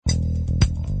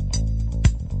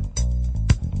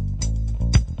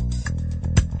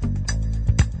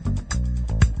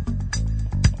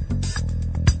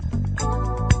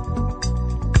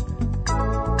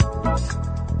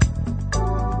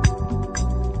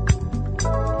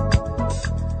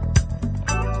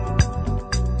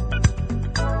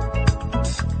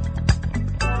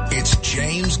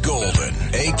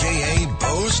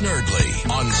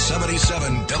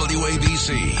97 WABC,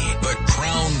 the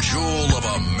crown jewel of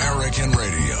American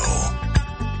radio.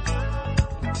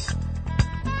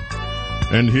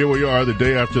 And here we are, the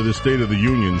day after the State of the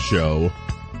Union show.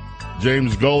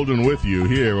 James Golden with you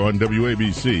here on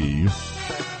WABC.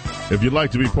 If you'd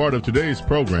like to be part of today's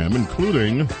program,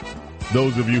 including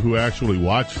those of you who actually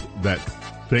watched that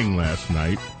thing last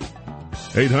night,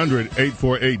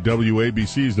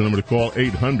 800-848-WABC is the number to call,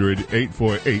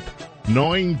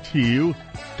 800-848-9222.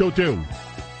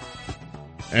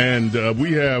 And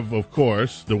we have, of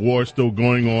course, the war still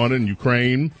going on in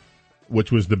Ukraine,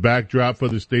 which was the backdrop for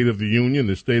the State of the Union.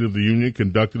 The State of the Union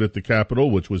conducted at the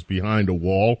Capitol, which was behind a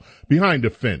wall, behind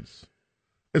a fence.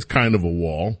 It's kind of a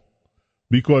wall,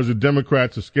 because the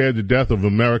Democrats are scared to death of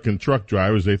American truck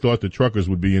drivers. They thought the truckers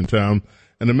would be in town.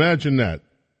 And imagine that.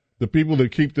 The people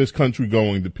that keep this country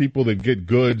going, the people that get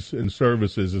goods and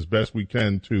services as best we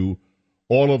can to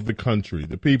all of the country,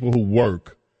 the people who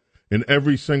work in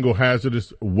every single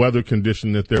hazardous weather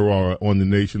condition that there are on the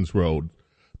nation's road.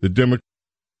 The Democrats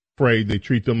are afraid they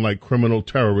treat them like criminal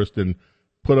terrorists and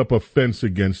put up a fence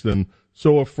against them,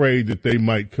 so afraid that they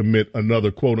might commit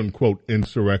another quote-unquote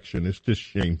insurrection. It's just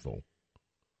shameful.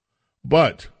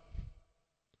 But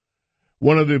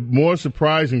one of the more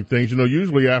surprising things,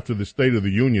 usually after the State of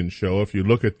the Union show, if you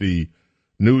look at the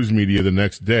news media the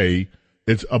next day,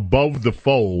 it's above the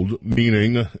fold,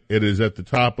 meaning it is at the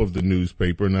top of the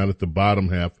newspaper, not at the bottom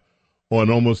half, on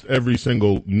almost every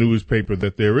single newspaper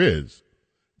that there is.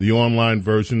 The online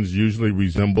versions usually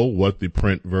resemble what the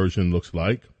print version looks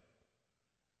like.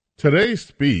 Today's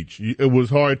speech, it was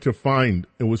hard to find.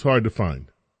 And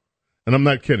I'm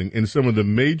not kidding. In some of the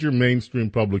major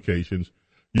mainstream publications,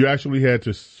 you actually had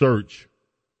to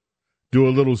do a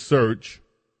little search.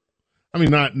 I mean,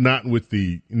 not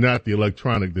the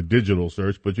electronic, the digital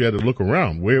search, but you had to look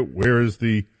around. Where are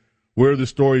the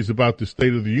stories about the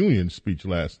State of the Union speech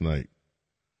last night?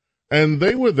 And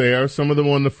they were there, some of them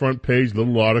on the front page,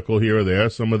 little article here or there,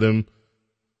 some of them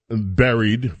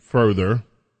buried further.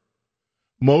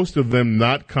 Most of them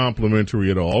not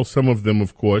complimentary at all. Some of them,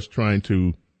 of course, trying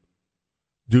to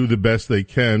do the best they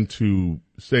can to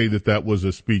say that was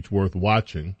a speech worth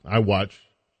watching. I watched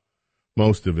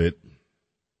most of it.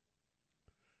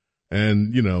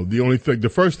 And,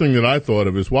 the first thing that I thought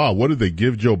of is, wow, what did they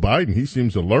give Joe Biden? He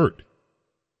seems alert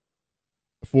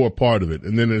for a part of it.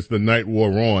 And then as the night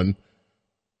wore on,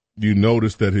 you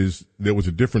noticed that there was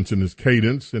a difference in his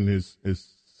cadence and his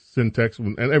syntax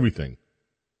and everything.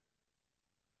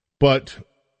 But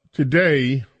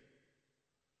today,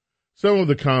 some of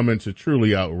the comments are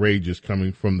truly outrageous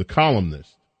coming from the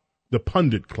columnists, the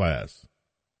pundit class,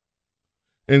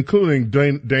 including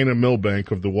Dana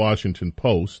Milbank of the Washington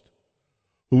Post,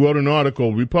 who wrote an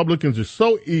article, Republicans are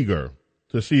so eager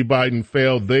to see Biden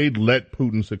fail, they'd let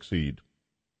Putin succeed.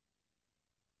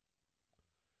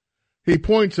 He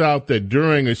points out that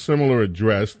during a similar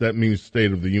address, that means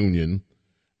State of the Union,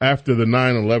 after the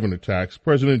 9/11 attacks,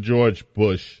 President George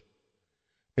Bush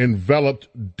enveloped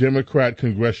Democrat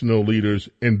congressional leaders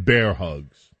in bear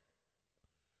hugs.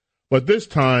 But this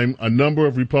time, a number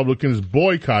of Republicans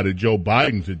boycotted Joe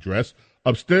Biden's address,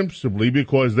 ostensibly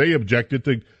because they objected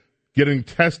to getting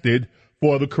tested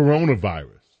for the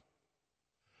coronavirus.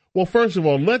 Well, first of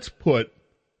all, let's put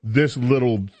this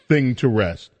little thing to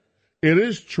rest. It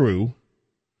is true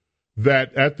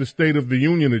that at the State of the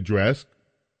Union address,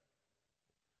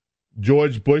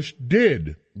 George Bush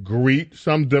did greet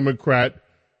some Democrat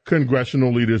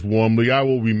congressional leaders warmly. I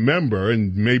will remember,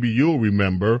 and maybe you'll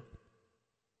remember,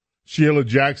 Sheila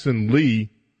Jackson Lee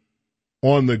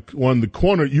on the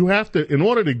corner. You have to, in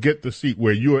order to get the seat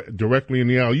where you're directly in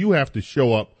the aisle, you have to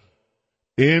show up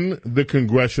in the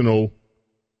congressional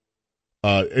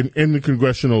in the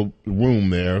congressional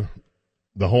room there,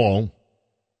 the hall,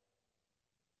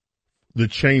 the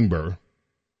chamber,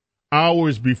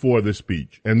 hours before the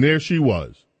speech. And there she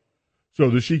was, so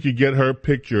that she could get her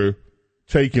picture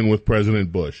taken with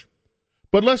President Bush.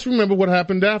 But let's remember what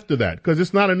happened after that, because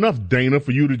it's not enough, Dana,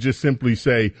 for you to just simply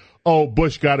say, oh,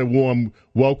 Bush got a warm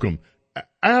welcome.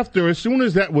 As soon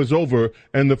as that was over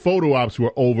and the photo ops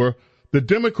were over, the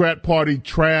Democrat Party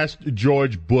trashed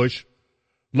George Bush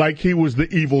like he was the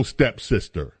evil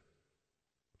stepsister.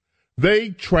 They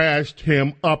trashed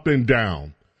him up and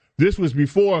down. This was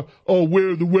before, oh, where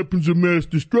are the weapons of mass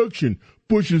destruction?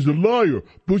 Bush is a liar.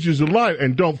 Bush is a liar.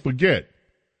 And don't forget,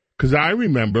 because I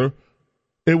remember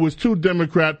it was two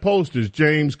Democrat pollsters,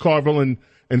 James Carville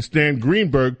and Stan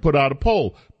Greenberg, put out a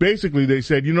poll. Basically, they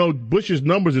said, Bush's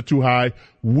numbers are too high.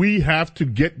 We have to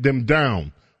get them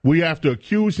down. We have to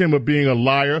accuse him of being a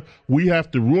liar. We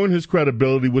have to ruin his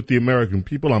credibility with the American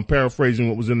people. I'm paraphrasing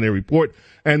what was in their report.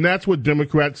 And that's what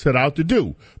Democrats set out to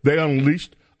do. They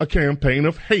unleashed a campaign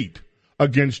of hate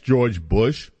against George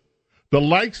Bush, the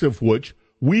likes of which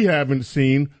we haven't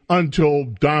seen until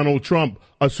Donald Trump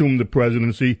assumed the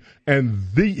presidency. And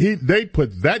they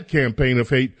put that campaign of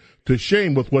hate to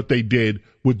shame with what they did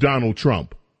with Donald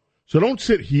Trump. So don't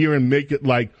sit here and make it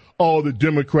like, oh, the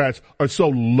Democrats are so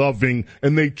loving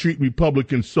and they treat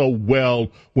Republicans so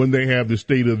well when they have the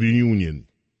State of the Union.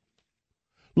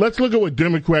 Let's look at what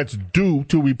Democrats do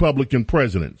to Republican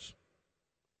presidents.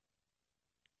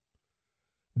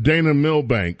 Dana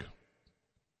Milbank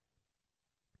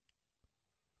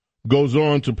goes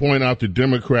on to point out the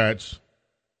Democrats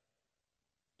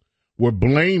were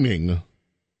blaming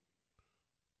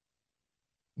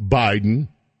Biden.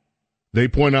 They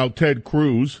point out Ted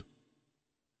Cruz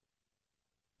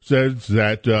says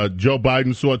that Joe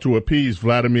Biden sought to appease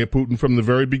Vladimir Putin from the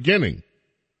very beginning.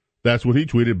 That's what he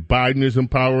tweeted. Biden is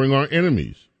empowering our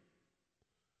enemies.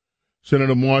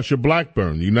 Senator Marsha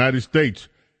Blackburn, the United States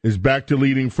is back to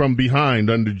leading from behind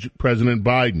under President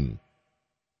Biden.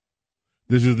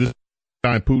 This is the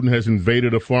time Putin has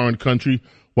invaded a foreign country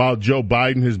while Joe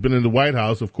Biden has been in the White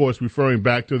House, of course, referring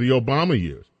back to the Obama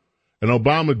years. And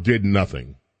Obama did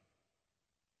nothing.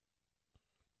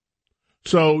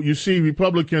 So you see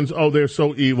Republicans, oh, they're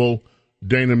so evil,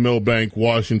 Dana Milbank,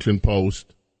 Washington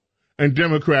Post. And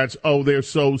Democrats, oh, they're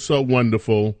so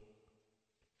wonderful.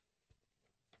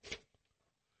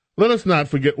 Let us not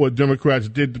forget what Democrats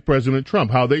did to President Trump,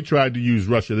 how they tried to use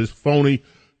Russia, this phony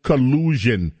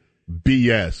collusion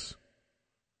BS,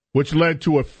 which led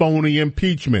to a phony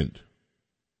impeachment.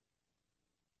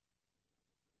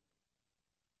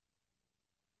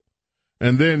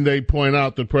 And then they point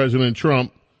out that President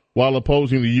Trump, while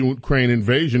opposing the Ukraine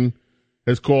invasion,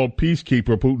 has called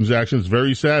peacekeeper Putin's actions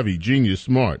very savvy, genius,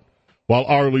 smart, while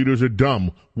our leaders are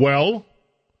dumb. Well,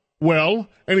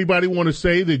 anybody want to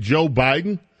say that Joe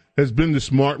Biden has been the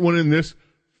smart one in this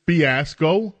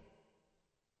fiasco?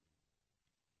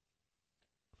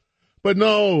 But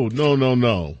no.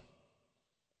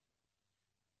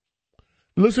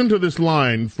 Listen to this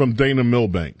line from Dana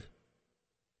Milbank.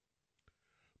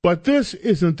 But this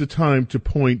isn't the time to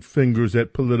point fingers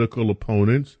at political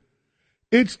opponents.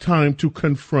 It's time to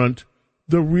confront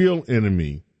the real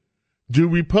enemy. Do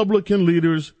Republican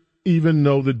leaders even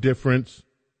know the difference?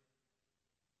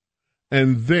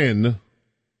 And then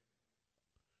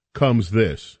comes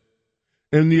this.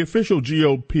 In the official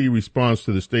GOP response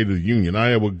to the State of the Union,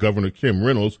 Iowa Governor Kim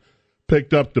Reynolds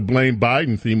picked up the blame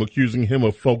Biden theme, accusing him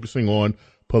of focusing on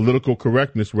political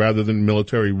correctness rather than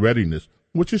military readiness,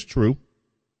 which is true.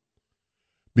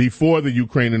 Before the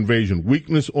Ukraine invasion,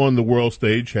 weakness on the world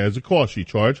stage has a cost, she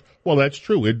charged. Well, that's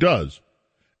true. It does.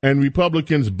 And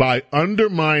Republicans, by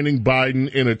undermining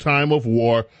Biden in a time of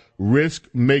war, risk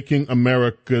making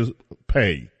America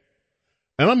pay.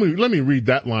 And let me read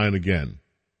that line again.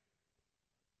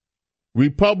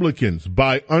 Republicans,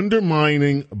 by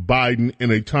undermining Biden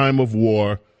in a time of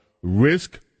war,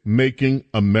 risk making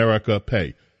America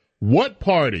pay. What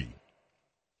party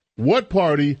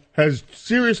has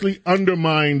seriously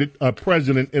undermined a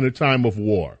president in a time of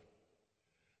war?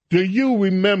 Do you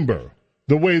remember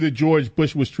the way that George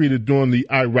Bush was treated during the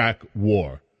Iraq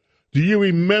war? Do you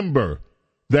remember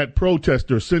that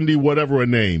protester, Cindy whatever her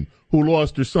name, who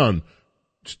lost her son,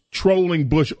 trolling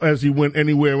Bush as he went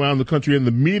anywhere around the country, and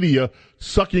the media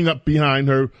sucking up behind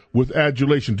her with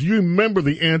adulation? Do you remember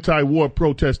the anti-war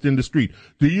protest in the street?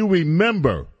 Do you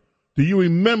remember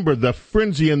the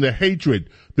frenzy and the hatred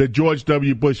that George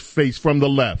W. Bush faced from the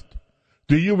left?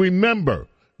 Do you remember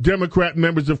Democrat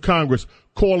members of Congress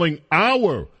calling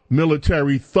our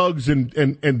military thugs and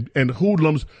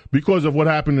hoodlums because of what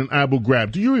happened in Abu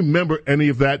Ghraib? Do you remember any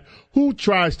of that? Who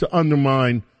tries to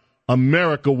undermine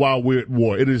America while we're at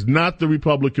war? It is not the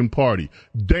Republican Party.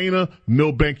 Dana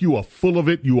Milbank, you are full of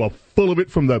it. You are full of it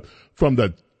from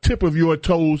the tip of your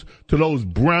toes to those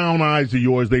brown eyes of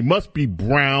yours. They must be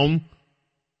brown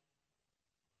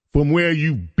from where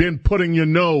you've been putting your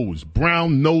nose,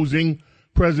 brown nosing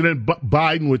President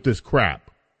Biden with this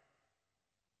crap.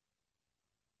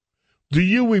 Do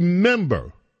you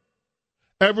remember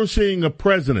ever seeing a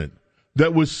president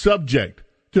that was subject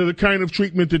to the kind of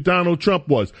treatment that Donald Trump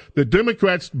was? The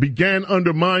Democrats began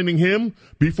undermining him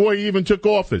before he even took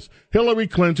office. Hillary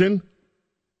Clinton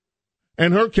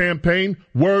and her campaign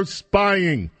were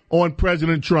spying on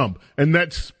President Trump, and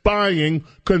that spying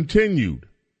continued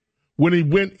when he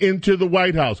went into the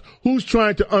White House. Who's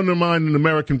trying to undermine an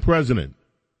American president?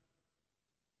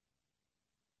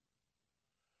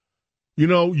 You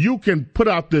know, you can put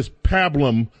out this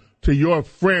pablum to your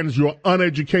friends, your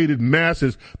uneducated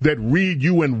masses that read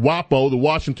you in WAPO, the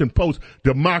Washington Post,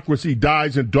 democracy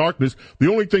dies in darkness. The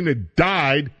only thing that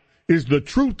died is the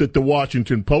truth at the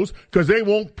Washington Post because they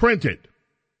won't print it.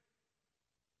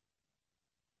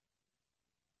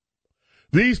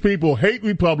 These people hate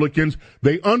Republicans.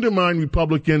 They undermine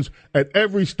Republicans at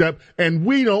every step, and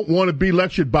we don't want to be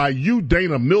lectured by you,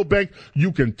 Dana Milbank.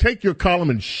 You can take your column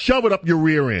and shove it up your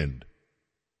rear end.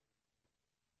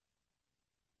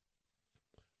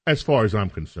 As far as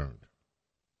I'm concerned.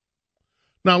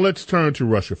 Now let's turn to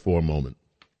Russia for a moment.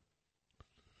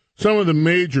 Some of the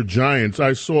major giants,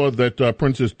 I saw that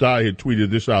Princess Di had tweeted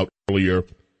this out earlier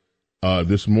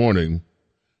this morning.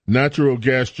 Natural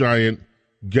gas giant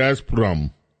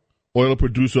Gazprom, oil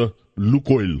producer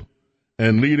Lukoil,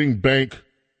 and leading bank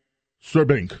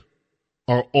Sberbank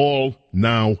are all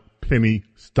now penny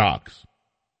stocks.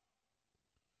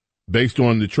 Based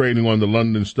on the trading on the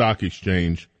London Stock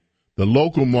Exchange, the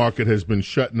local market has been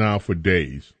shut now for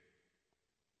days.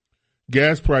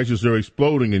 Gas prices are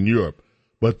exploding in Europe,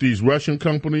 but these Russian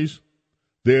companies,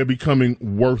 they're becoming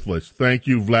worthless. Thank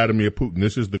you, Vladimir Putin.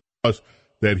 This is the cost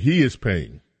that he is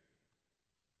paying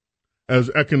as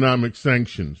economic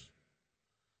sanctions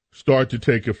start to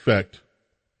take effect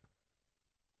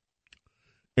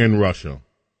in Russia.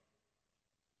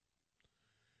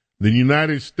 The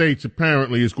United States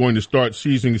apparently is going to start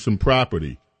seizing some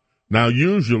property. Now,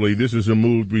 usually this is a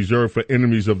move reserved for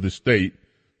enemies of the state,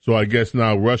 so I guess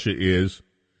now Russia is.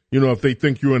 You know, if they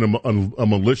think you're in a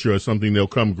militia or something, they'll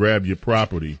come grab your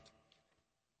property.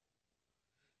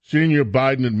 Senior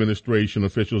Biden administration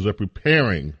officials are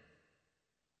preparing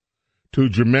to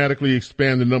dramatically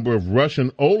expand the number of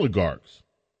Russian oligarchs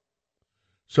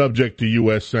subject to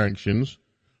U.S. sanctions.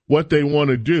 What they want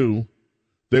to do,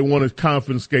 they want to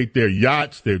confiscate their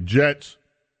yachts, their jets.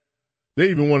 They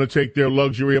even want to take their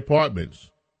luxury apartments.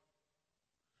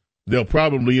 They'll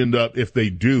probably end up, if they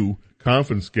do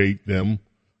confiscate them,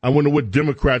 I wonder what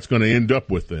Democrats going to end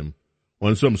up with them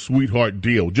on some sweetheart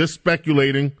deal. Just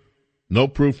speculating. No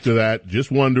proof to that.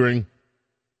 Just wondering.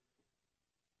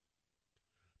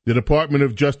 The Department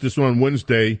of Justice on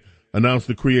Wednesday announced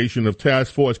the creation of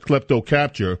Task Force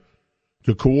Kleptocapture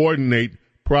to coordinate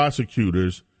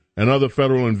prosecutors and other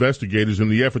federal investigators in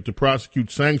the effort to prosecute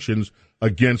sanctions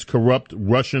against corrupt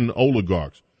Russian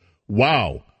oligarchs.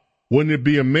 Wow. Wouldn't it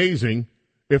be amazing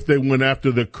if they went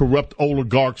after the corrupt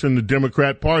oligarchs in the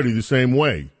Democrat Party the same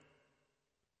way?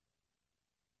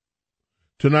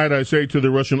 Tonight I say to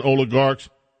the Russian oligarchs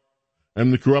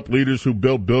and the corrupt leaders who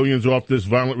built billions off this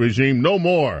violent regime, no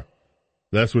more.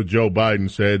 That's what Joe Biden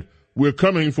said. We're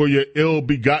coming for your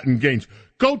ill-begotten gains.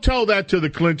 Go tell that to the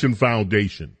Clinton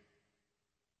Foundation.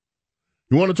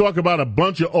 You want to talk about a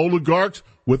bunch of oligarchs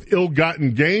with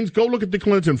ill-gotten gains? Go look at the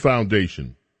Clinton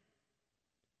Foundation.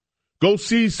 Go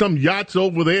see some yachts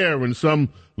over there and some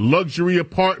luxury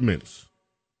apartments.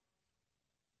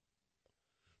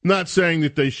 Not saying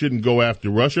that they shouldn't go after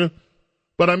Russia,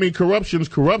 but I mean, corruption's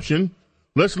corruption.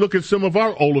 Let's look at some of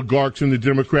our oligarchs in the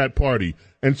Democrat Party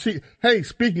and see, hey,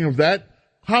 speaking of that,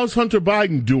 how's Hunter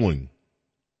Biden doing?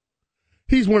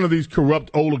 He's one of these corrupt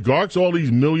oligarchs, all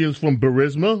these millions from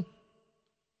Burisma.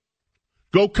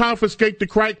 Go confiscate the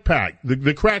crack pack,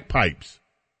 the crack pipes,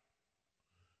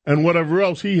 and whatever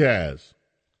else he has.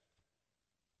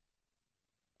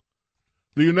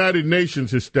 The United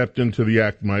Nations has stepped into the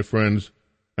act, my friends,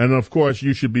 and of course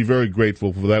you should be very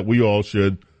grateful for that. We all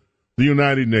should. The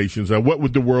United Nations. What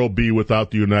would the world be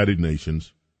without the United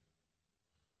Nations?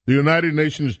 The United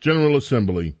Nations General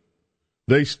Assembly.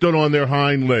 They stood on their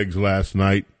hind legs last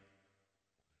night.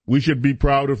 We should be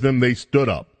proud of them. They stood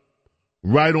up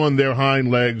right on their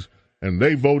hind legs, and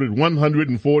they voted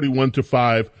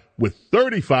 141-5 with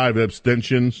 35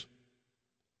 abstentions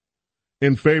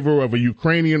in favor of a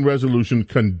Ukrainian resolution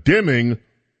condemning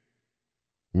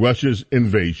Russia's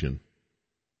invasion.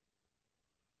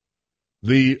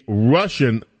 The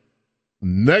Russian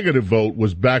negative vote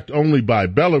was backed only by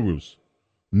Belarus,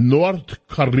 North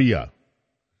Korea,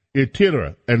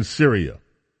 Eritrea, and Syria.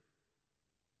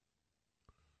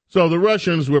 So the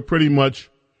Russians were pretty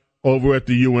much over at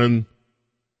the UN.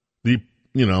 They're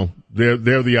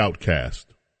the outcast.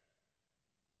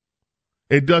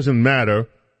 It doesn't matter.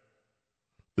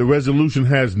 The resolution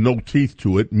has no teeth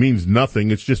to it, means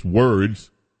nothing. It's just words.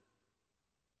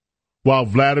 While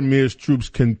Vladimir's troops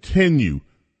continue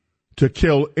to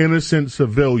kill innocent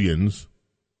civilians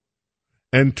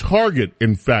and target,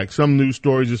 in fact, some news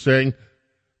stories are saying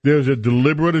there's a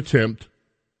deliberate attempt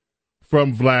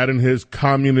from Vlad and his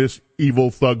communist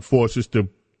evil thug forces to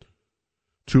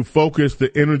to focus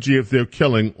the energy of their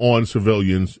killing on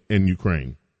civilians in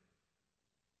Ukraine.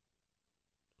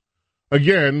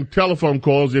 Again, telephone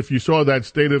calls, if you saw that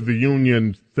State of the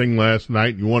Union thing last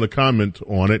night, you want to comment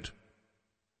on it.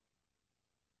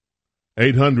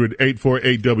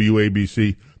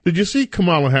 800-848-WABC. Did you see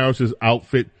Kamala Harris's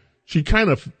outfit? She kind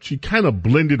of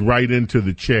blended right into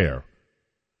the chair.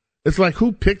 It's like,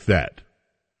 who picked that?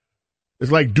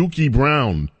 It's like Dookie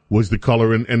Brown was the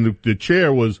color, and the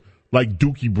chair was like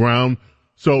Dookie Brown.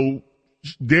 So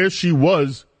there she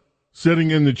was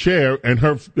sitting in the chair, and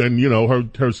her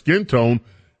skin tone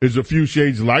is a few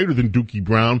shades lighter than Dookie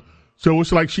Brown. So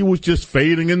it's like she was just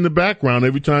fading in the background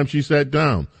every time she sat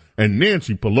down. And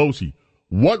Nancy Pelosi,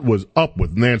 what was up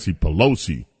with Nancy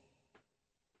Pelosi?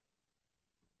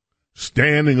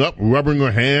 Standing up, rubbing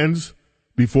her hands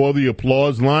before the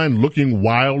applause line, looking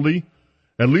wildly.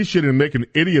 At least she didn't make an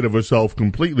idiot of herself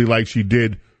completely like she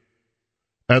did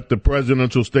at the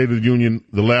presidential State of the Union,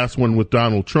 the last one with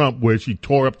Donald Trump, where she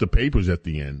tore up the papers at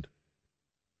the end.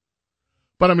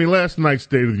 But, I mean, last night's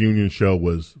State of the Union show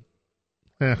was,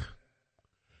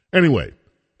 Anyway,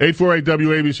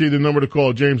 848-WABC, the number to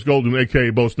call. James Golden,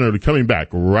 a.k.a. Bo Snerdley, coming back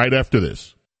right after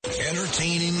this.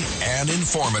 Entertaining and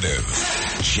informative.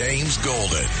 James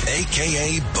Golden,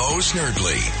 a.k.a. Bo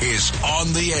Snerdley, is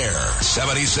on the air.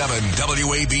 77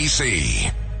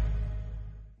 WABC.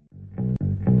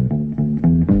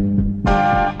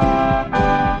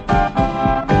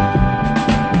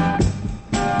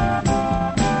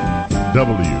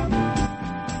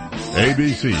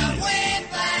 WABC.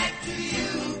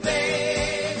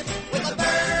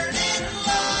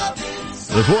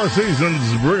 The Four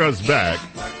Seasons bring us back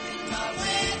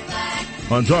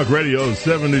on Talk Radio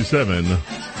 77.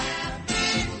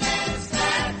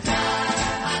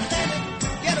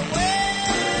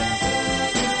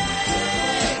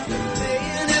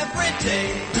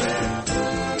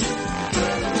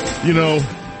 You know,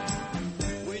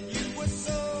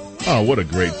 oh, what a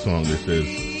great song this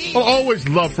is. I'll always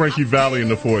love Frankie Valli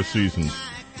and the Four Seasons.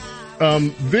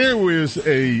 There was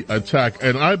a attack,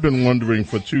 and I've been wondering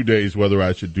for 2 days whether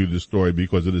I should do this story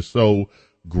because it is so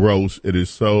gross. It is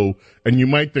so, and you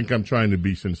might think I'm trying to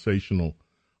be sensational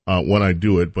when I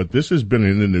do it, but this has been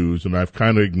in the news, and I've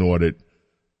kind of ignored it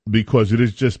because it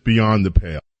is just beyond the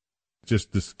pale.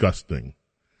 Just disgusting.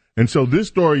 And so this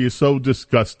story is so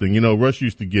disgusting. You know, Rush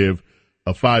used to give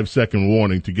a 5-second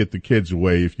warning to get the kids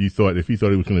away if he thought he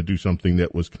was going to do something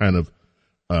that was kind of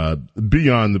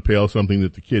beyond the pale, something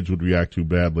that the kids would react to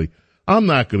badly. I'm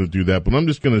not going to do that, but I'm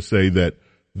just going to say that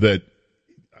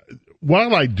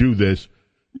while I do this,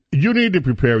 you need to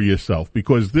prepare yourself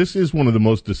because this is one of the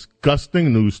most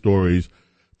disgusting news stories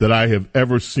that I have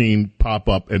ever seen pop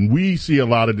up, and we see a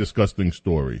lot of disgusting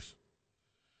stories.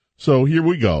 So here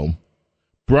we go.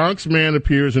 Bronx man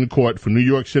appears in court for New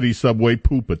York City subway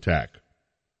poop attack.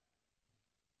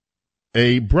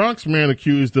 A Bronx man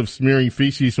accused of smearing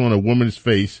feces on a woman's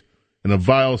face in a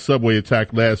vile subway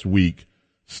attack last week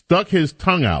stuck his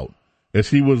tongue out as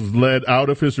he was led out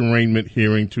of his arraignment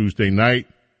hearing Tuesday night.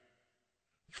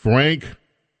 Frank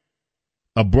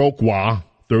Abrokwa,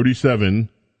 37,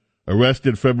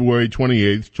 arrested February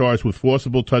 28th, charged with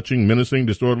forcible touching, menacing,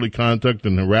 disorderly conduct,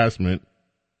 and harassment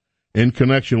in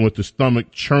connection with the stomach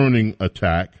churning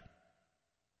attack.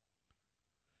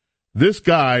 This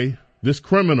guy, this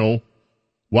criminal,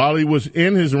 while he was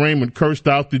in his arraignment, cursed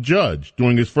out the judge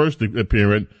during his first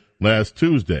appearance last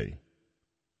Tuesday.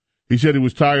 He said he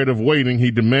was tired of waiting.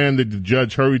 He demanded the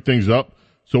judge hurry things up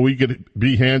so he could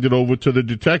be handed over to the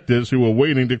detectives who were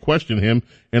waiting to question him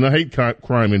in a hate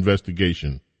crime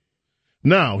investigation.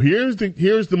 Now, here's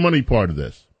the money part of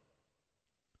this.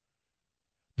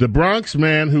 The Bronx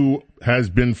man who has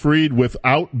been freed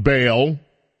without bail,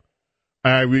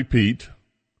 I repeat,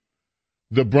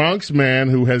 the Bronx man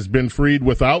who has been freed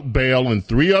without bail in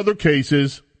 3 other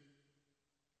cases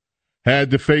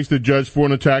had to face the judge for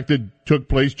an attack that took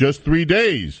place just 3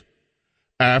 days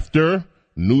after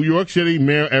New York City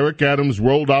Mayor Eric Adams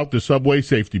rolled out the subway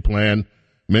safety plan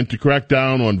meant to crack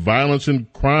down on violence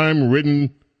and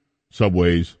crime-ridden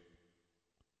subways.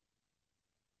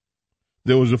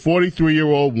 There was a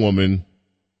 43-year-old woman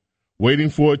waiting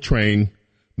for a train.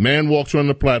 Man walks on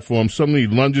the platform, suddenly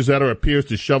lunges at her, appears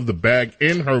to shove the bag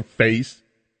in her face.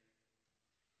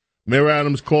 Mayor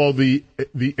Adams called the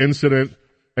incident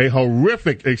a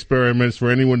horrific experience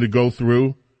for anyone to go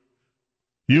through.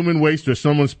 Human waste or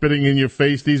someone spitting in your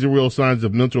face, these are real signs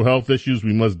of mental health issues.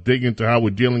 We must dig into how we're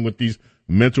dealing with these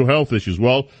mental health issues.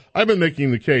 Well, I've been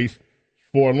making the case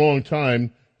for a long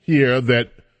time here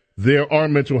that there are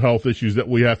mental health issues that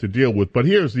we have to deal with. But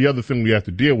here's the other thing we have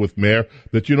to deal with, Mayor,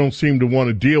 that you don't seem to want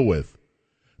to deal with.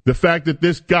 The fact that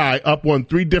this guy, up on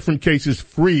 3 different cases,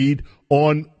 freed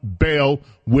on bail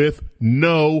with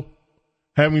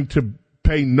having to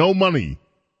pay no money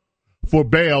for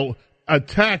bail,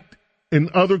 attacking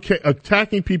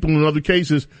people in other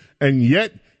cases, and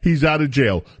yet he's out of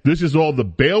jail. This is all the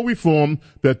bail reform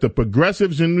that the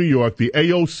progressives in New York, the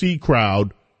AOC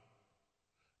crowd,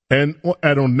 and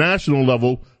at a national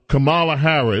level, Kamala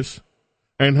Harris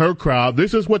and her crowd,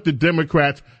 this is what the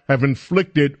Democrats have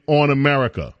inflicted on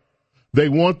America. They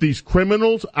want these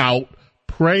criminals out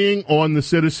preying on the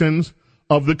citizens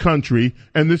of the country,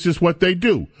 and this is what they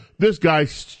do. This guy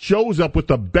shows up with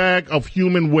a bag of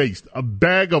human waste, a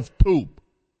bag of poop,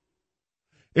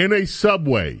 in a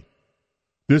subway.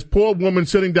 This poor woman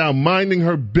sitting down minding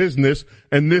her business,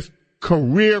 and this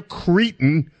career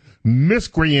cretin,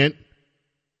 miscreant,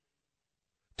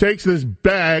 takes this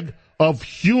bag of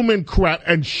human crap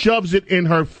and shoves it in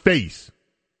her face.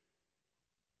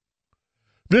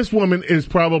 This woman is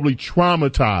probably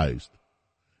traumatized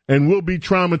and will be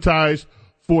traumatized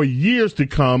for years to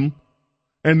come,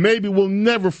 and maybe will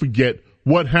never forget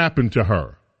what happened to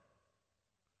her.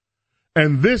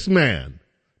 And this man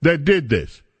that did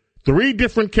this, 3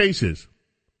 different cases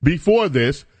before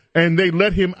this, and they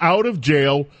let him out of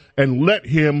jail and let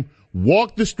him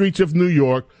walk the streets of New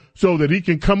York so that he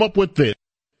can come up with this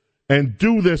and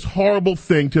do this horrible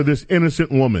thing to this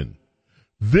innocent woman.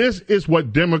 This is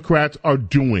what Democrats are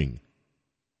doing.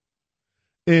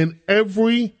 In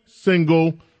every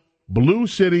single blue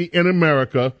city in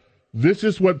America, this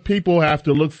is what people have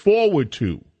to look forward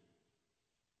to.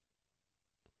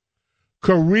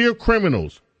 Career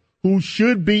criminals who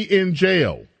should be in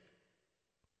jail,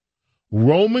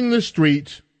 roaming the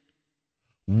streets,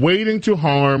 waiting to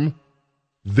harm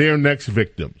their next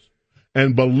victims.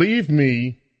 And believe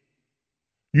me,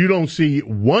 you don't see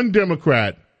one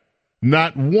Democrat,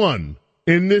 not one,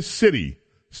 in this city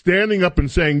standing up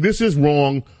and saying, this is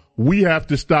wrong, we have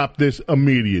to stop this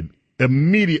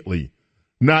immediately.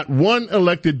 Not one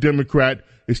elected Democrat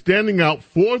is standing out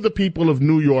for the people of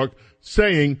New York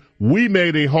saying, we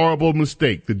made a horrible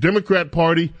mistake. The Democrat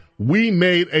Party, we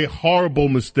made a horrible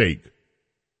mistake.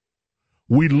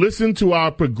 We listened to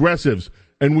our progressives,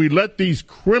 and we let these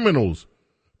criminals,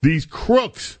 these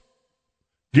crooks,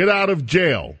 get out of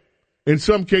jail, in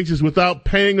some cases without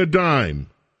paying a dime,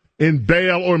 in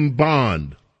bail or in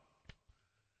bond.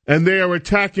 And they are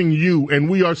attacking you, and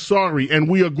we are sorry, and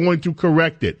we are going to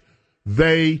correct it.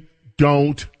 They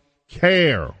don't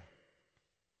care.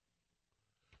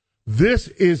 This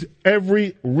is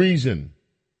every reason,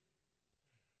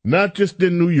 not just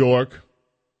in New York,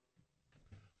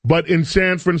 but in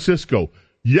San Francisco.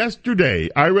 Yesterday,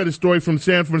 I read a story from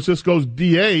San Francisco's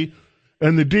DA,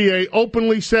 and the DA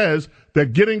openly says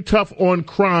that getting tough on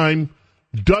crime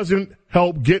doesn't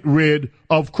help get rid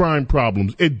of crime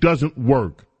problems. It doesn't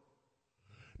work.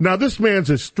 Now, this man's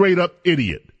a straight-up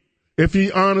idiot if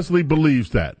he honestly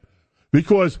believes that,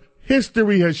 because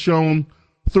history has shown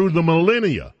through the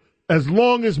millennia, as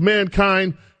long as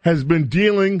mankind has been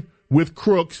dealing with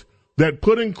crooks, that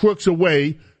putting crooks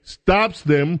away stops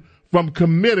them from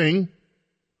committing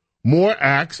more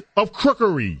acts of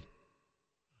crookery.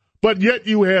 But yet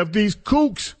you have these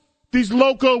kooks, these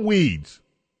loco weeds,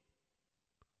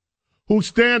 who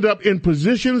stand up in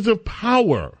positions of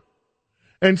power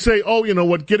and say, oh, you know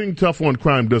what, getting tough on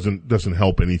crime doesn't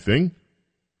help anything.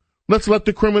 Let's let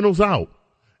the criminals out.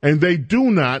 And they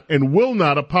do not and will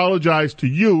not apologize to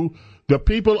you, the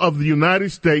people of the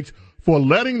United States, for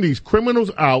letting these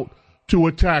criminals out to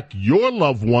attack your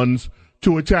loved ones,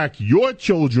 to attack your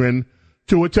children,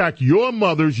 to attack your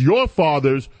mothers, your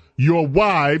fathers, your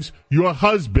wives, your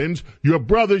husbands, your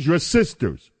brothers, your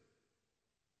sisters.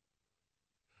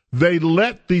 They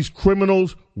let these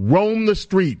criminals roam the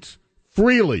streets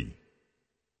freely,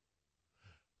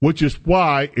 which is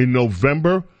why in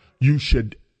November you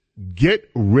should get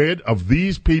rid of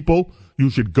these people. You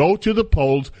should go to the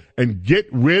polls and get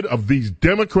rid of these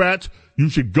Democrats. You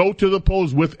should go to the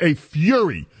polls with a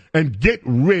fury and get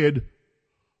rid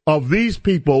of these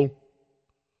people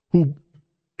who,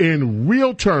 in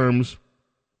real terms,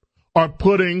 are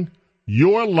putting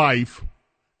your life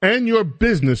and your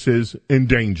businesses in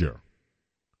danger.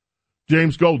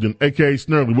 James Golden, a.k.a.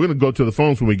 Snerdley. We're going to go to the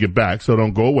phones when we get back, so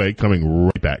don't go away. Coming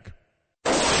right back.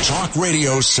 Talk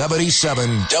Radio 77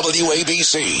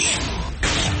 WABC.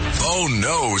 Bo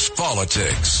knows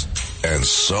politics and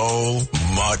so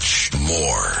much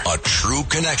more. A true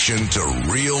connection to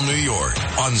real New York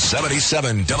on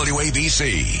 77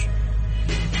 WABC.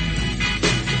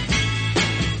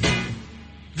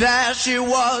 There she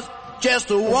was, just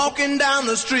walking down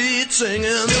the street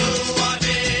singing.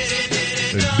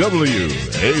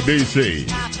 WABC.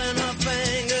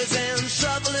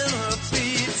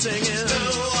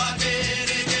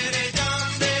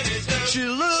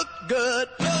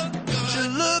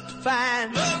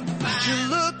 fine. She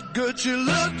looked good, she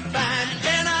looked fine.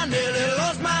 And I nearly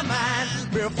lost my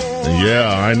mind before. Yeah,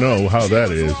 I know how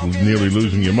that is, nearly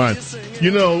losing your mind.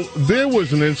 You know, there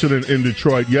was an incident in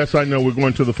Detroit. Yes, I know we're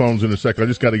going to the phones in a second. I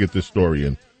just got to get this story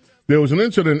in. There was an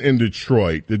incident in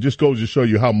Detroit that just goes to show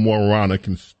you how moronic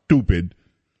and stupid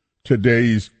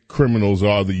today's criminals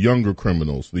are, the younger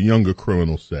criminals, the younger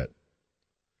criminal set.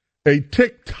 A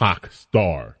TikTok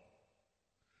star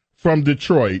from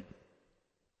Detroit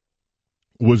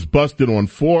was busted on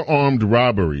 4 armed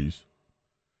robberies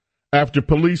after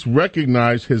police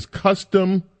recognized his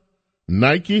custom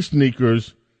Nike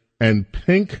sneakers and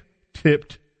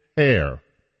pink-tipped hair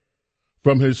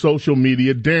from his social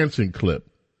media dancing clip.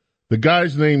 The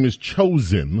guy's name is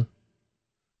Chosen,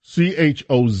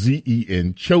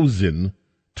 Chozen, Chosen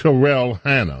Terrell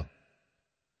Hanna.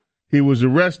 He was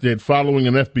arrested following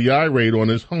an FBI raid on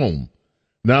his home,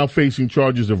 now facing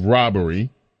charges of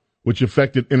robbery, which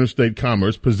affected interstate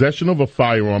commerce, possession of a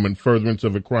firearm, and furtherance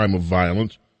of a crime of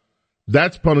violence.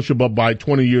 That's punishable by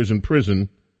 20 years in prison.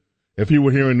 If he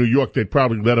were here in New York, they'd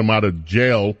probably let him out of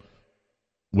jail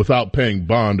without paying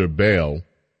bond or bail.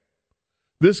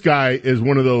 This guy is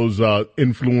one of those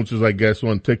influencers, I guess,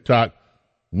 on TikTok,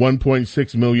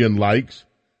 1.6 million likes,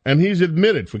 and he's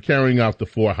admitted for carrying out the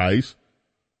 4 heists.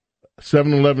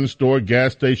 7-Eleven store,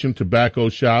 gas station, tobacco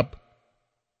shop.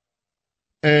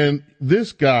 And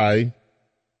this guy,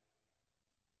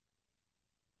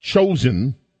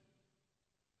 Chosen,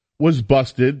 was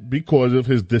busted because of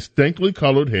his distinctly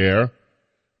colored hair,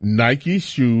 Nike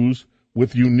shoes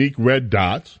with unique red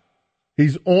dots.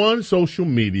 He's on social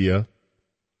media,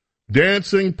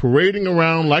 dancing, parading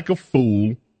around like a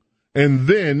fool, and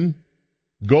then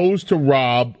goes to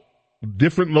rob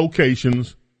different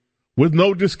locations with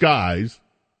no disguise.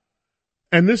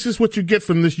 And this is what you get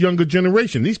from this younger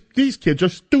generation. These kids are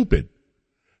stupid.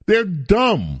 They're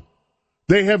dumb.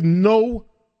 They have no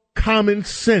common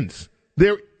sense.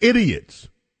 They're idiots.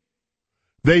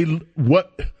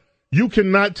 You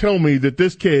cannot tell me that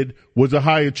this kid was a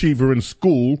high achiever in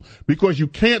school, because you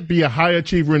can't be a high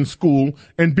achiever in school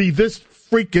and be this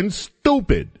freaking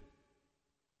stupid.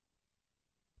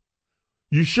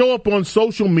 You show up on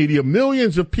social media,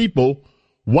 millions of people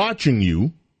watching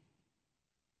you.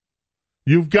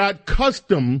 You've got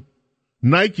custom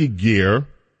Nike gear.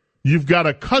 You've got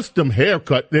a custom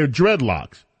haircut. They're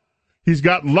dreadlocks. He's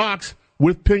got locks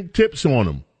with pink tips on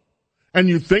them. And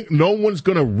you think no one's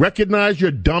going to recognize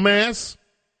your dumbass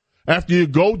after you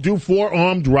go do 4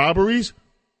 armed robberies?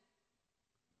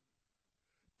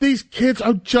 These kids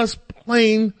are just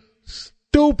plain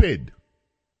stupid.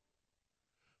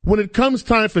 When it comes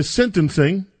time for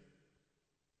sentencing,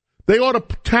 they ought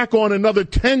to tack on another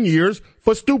 10 years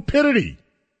for stupidity.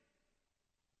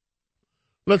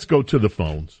 Let's go to the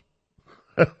phones.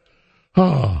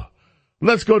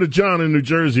 Let's go to John in New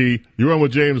Jersey. You're on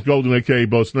with James Golden, a.k.a.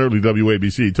 Bo Snerdley,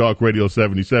 WABC, Talk Radio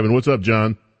 77. What's up,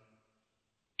 John?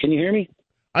 Can you hear me?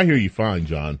 I hear you fine,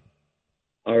 John.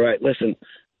 All right, listen.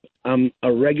 I'm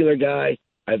a regular guy.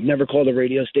 I've never called a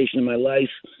radio station in my life.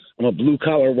 I'm a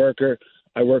blue-collar worker.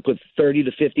 I work with 30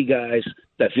 to 50 guys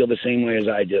that feel the same way as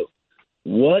I do.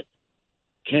 What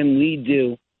can we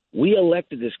do? We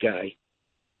elected this guy.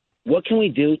 What can we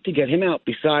do to get him out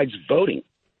besides voting?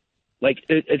 Like,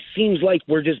 it seems like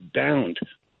we're just bound,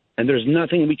 and there's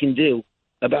nothing we can do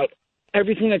about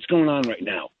everything that's going on right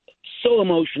now. So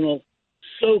emotional,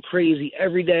 so crazy.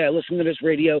 Every day I listen to this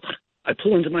radio. I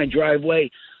pull into my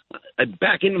driveway. I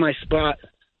back into my spot,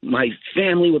 my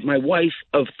family with my wife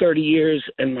of 30 years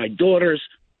and my daughters,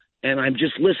 and I'm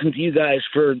just listening to you guys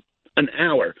for an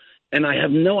hour. And I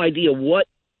have no idea what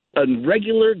a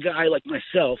regular guy like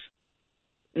myself,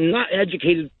 not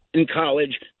educated in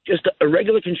college, just a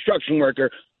regular construction worker,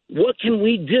 what can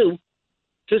we do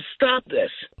to stop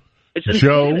this? It's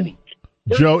insanity.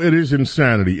 Joe, it is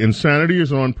insanity. Insanity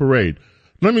is on parade.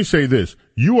 Let me say this.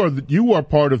 You are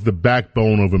part of the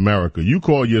backbone of America. You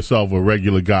call yourself a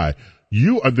regular guy.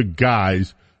 You are the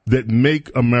guys that make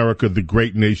America the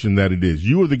great nation that it is.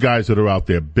 You are the guys that are out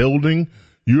there building.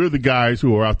 You're the guys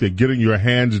who are out there getting your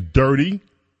hands dirty.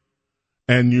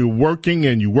 And you're working,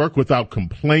 and you work without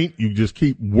complaint. You just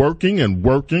keep working,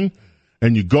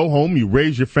 and you go home, you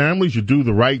raise your families, you do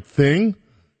the right thing,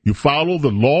 you follow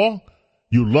the law,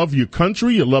 you love your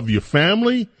country, you love your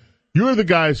family. You're the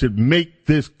guys that make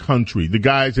this country, the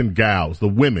guys and gals, the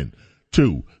women,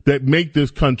 too, that make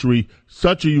this country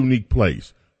such a unique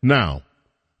place. Now,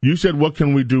 you said, what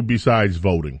can we do besides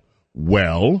voting?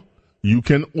 Well, you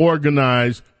can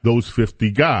organize those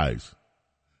 50 guys.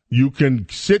 You can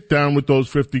sit down with those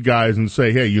 50 guys and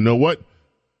say, hey, you know what?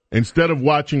 Instead of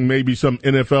watching maybe some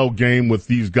NFL game with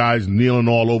these guys kneeling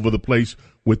all over the place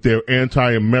with their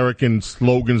anti-American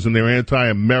slogans and their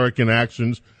anti-American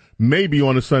actions, maybe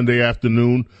on a Sunday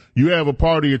afternoon, you have a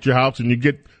party at your house and you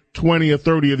get 20 or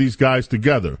 30 of these guys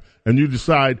together and you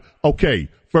decide, okay,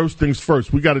 first things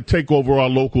first, we got to take over our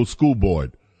local school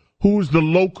board.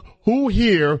 Who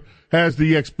here has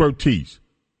the expertise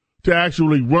to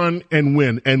actually run and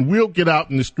win? And we'll get out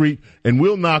in the street and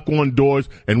we'll knock on doors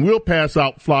and we'll pass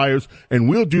out flyers and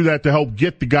we'll do that to help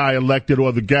get the guy elected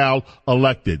or the gal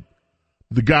elected,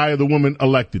 the guy or the woman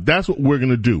elected. That's what we're going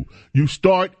to do. You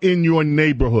start in your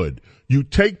neighborhood. You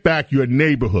take back your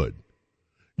neighborhood.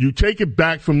 You take it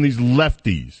back from these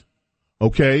lefties,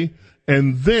 okay?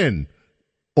 And then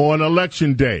on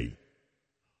election day,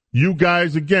 you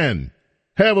guys, again,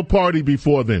 have a party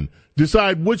before then.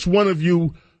 Decide which one of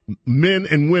you men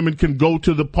and women can go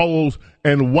to the polls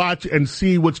and watch and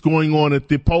see what's going on at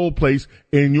the poll place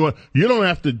in you don't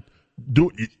have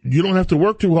to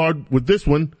work too hard with this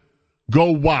one.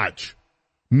 Go watch.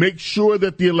 Make sure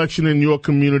that the election in your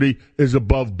community is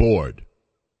above board.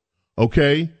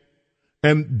 Okay?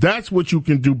 And that's what you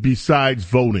can do besides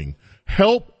voting.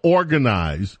 Help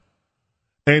organize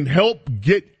and help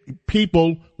get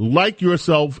people like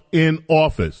yourself in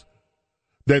office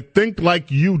that think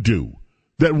like you do,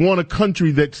 that want a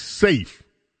country that's safe,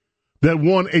 that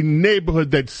want a neighborhood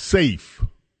that's safe.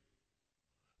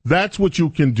 That's what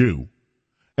you can do.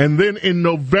 And then in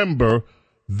November,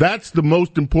 that's the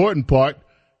most important part.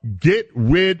 Get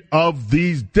rid of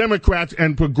these Democrats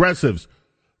and progressives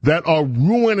that are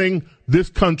ruining this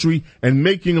country and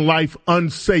making life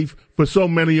unsafe for so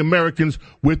many Americans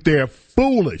with their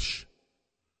foolish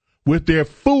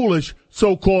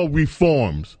so-called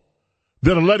reforms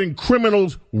that are letting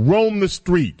criminals roam the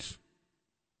streets.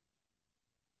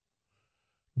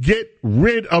 Get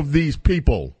rid of these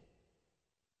people.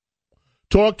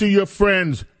 Talk to your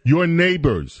friends, your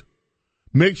neighbors.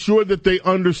 Make sure that they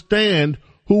understand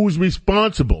who's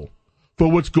responsible for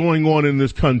what's going on in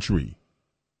this country.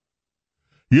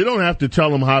 You don't have to tell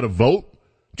them how to vote.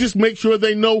 Just make sure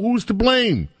they know who's to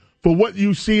blame for what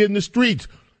you see in the streets.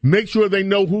 Make sure they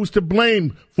know who's to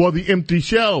blame for the empty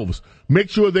shelves. Make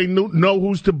sure they know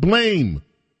who's to blame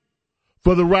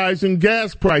for the rising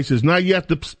gas prices. Now you have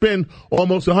to spend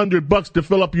almost $100 to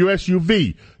fill up your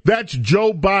SUV. That's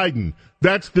Joe Biden.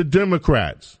 That's the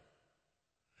Democrats.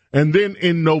 And then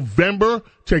in November,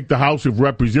 take the House of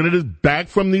Representatives back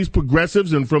from these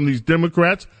progressives and from these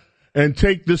Democrats and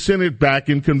take the Senate back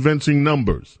in convincing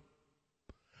numbers.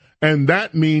 And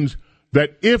that means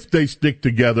that if they stick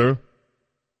together,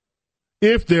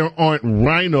 if there aren't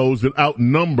rhinos that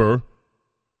outnumber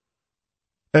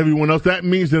everyone else, that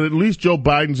means that at least Joe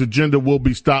Biden's agenda will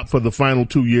be stopped for the final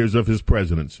 2 years of his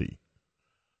presidency.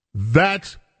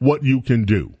 That's what you can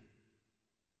do.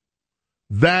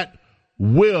 That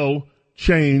will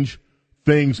change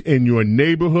things in your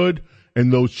neighborhood,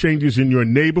 and those changes in your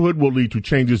neighborhood will lead to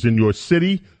changes in your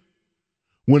city.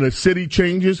 When a city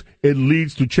changes, it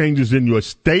leads to changes in your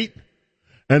state.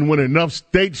 And when enough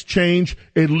states change,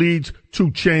 it leads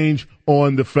to change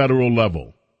on the federal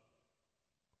level.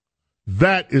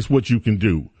 That is what you can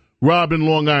do. Rob in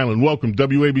Long Island, welcome.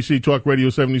 WABC Talk Radio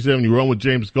 77. You're on with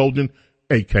James Golden,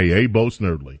 a.k.a. Bo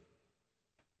Snerdley.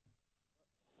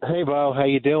 Hey, Bo, how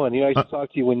you doing? I used to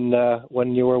talk to you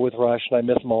when you were with Rush, and I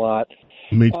miss him a lot.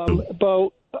 Me too.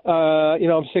 Bo,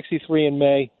 I'm 63 in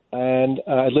May, and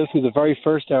I lived through the very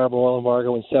first Arab oil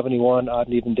embargo in 71, odd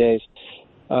and even days.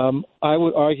 I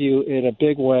would argue in a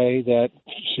big way that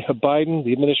Biden,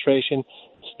 the administration,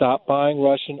 stop buying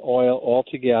Russian oil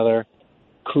altogether,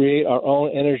 create our own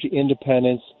energy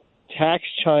independence, tax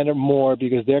China more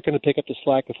because they're going to pick up the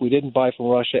slack if we didn't buy from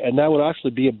Russia, and that would actually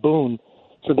be a boon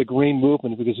for the green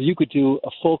movement because you could do a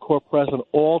full court press on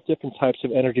all different types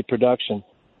of energy production.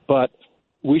 But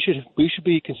we should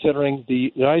be considering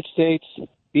the United States,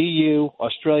 EU,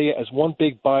 Australia as one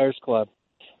big buyers club.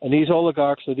 And these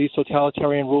oligarchs or these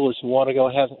totalitarian rulers who want to go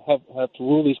have to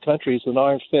rule these countries with an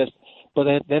iron fist, but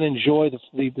then enjoy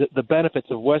the benefits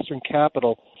of Western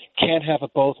capital, can't have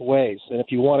it both ways. And if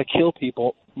you want to kill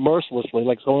people mercilessly,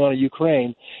 like going on in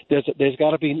Ukraine, there's got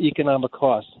to be an economic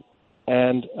cost.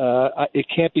 And it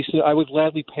can't be. I would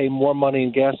gladly pay more money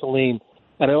in gasoline.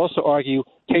 And I also argue,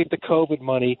 take the COVID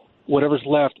money, whatever's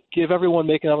left, give everyone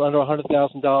making under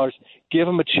 $100,000, give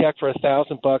them a check for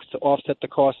 $1,000 to offset the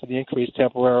cost of the increase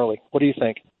temporarily. What do you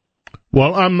think?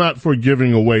 Well, I'm not for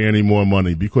giving away any more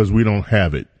money because we don't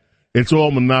have it. It's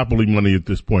all monopoly money at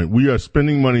this point. We are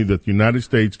spending money that the United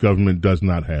States government does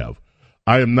not have.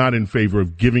 I am not in favor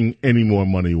of giving any more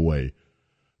money away.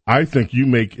 I think you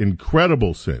make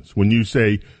incredible sense when you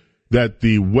say that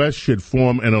the West should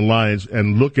form an alliance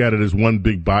and look at it as one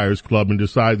big buyers club and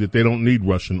decide that they don't need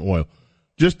Russian oil.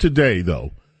 Just today,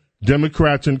 though,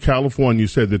 Democrats in California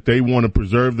said that they want to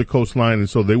preserve the coastline, and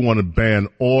so they want to ban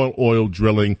all oil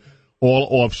drilling, all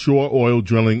offshore oil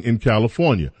drilling in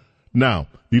California. Now,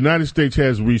 the United States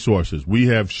has resources. We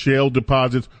have shale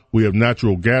deposits, we have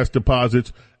natural gas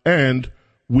deposits, and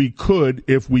we could,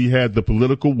 if we had the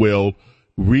political will,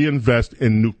 reinvest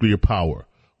in nuclear power.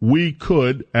 We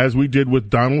could, as we did with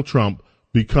Donald Trump,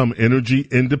 become energy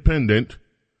independent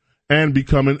and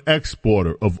become an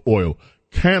exporter of oil.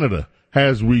 Canada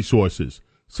has resources.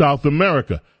 South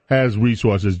America has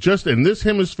resources. Just in this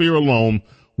hemisphere alone,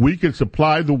 we can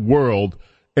supply the world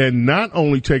and not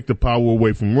only take the power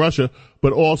away from Russia,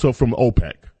 but also from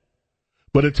OPEC.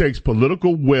 But it takes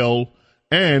political will,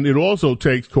 and it also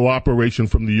takes cooperation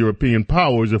from the European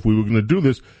powers if we were going to do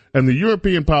this. And the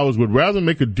European powers would rather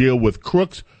make a deal with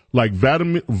crooks like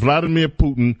Vladimir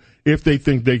Putin if they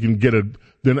think they can get it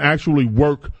than actually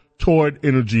work toward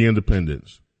energy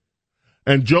independence.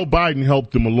 And Joe Biden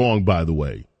helped them along, by the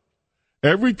way.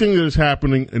 Everything that is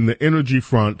happening in the energy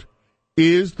front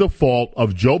is the fault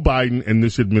of Joe Biden and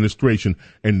this administration,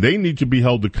 and they need to be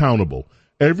held accountable.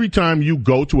 Every time you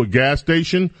go to a gas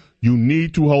station, you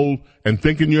need to hold and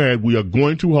think in your head, we are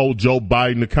going to hold Joe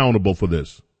Biden accountable for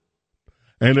this.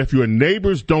 And if your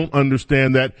neighbors don't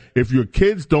understand that, if your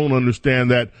kids don't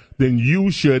understand that, then you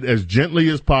should, as gently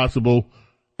as possible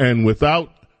and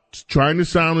without trying to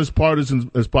sound as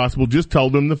partisan as possible, just tell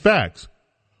them the facts.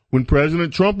 When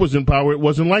President Trump was in power, it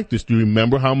wasn't like this. Do you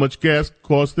remember how much gas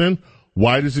cost then?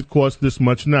 Why does it cost this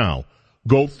much now?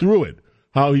 Go through it.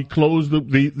 How he closed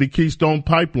the Keystone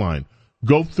Pipeline.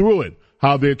 Go through it.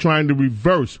 How they're trying to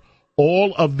reverse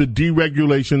all of the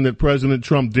deregulation that President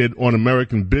Trump did on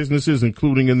American businesses,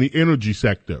 including in the energy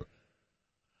sector.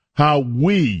 How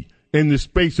we, in the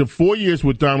space of 4 years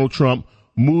with Donald Trump,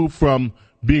 moved from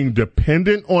being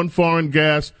dependent on foreign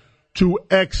gas to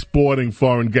exporting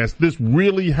foreign gas. This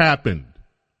really happened.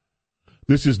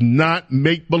 This is not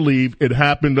make-believe. It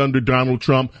happened under Donald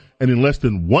Trump, and in less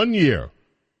than 1 year,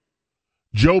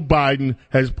 Joe Biden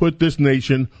has put this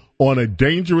nation on a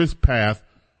dangerous path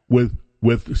with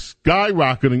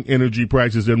skyrocketing energy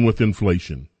prices and with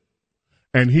inflation.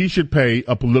 And he should pay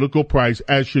a political price,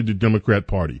 as should the Democrat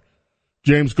Party.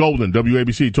 James Golden,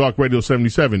 WABC Talk Radio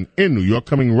 77 in New York,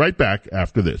 coming right back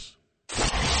after this.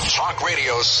 Talk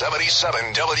Radio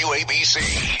 77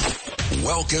 WABC.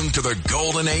 Welcome to the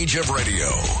golden age of radio.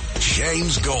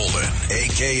 James Golden,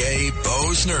 a.k.a. Bo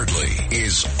Snerdley,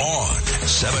 is on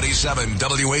 77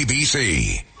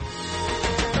 WABC.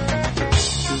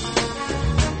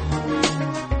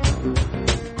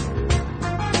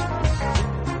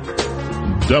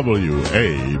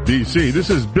 WABC. This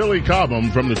is Billy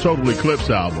Cobham from the Total Eclipse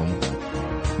album.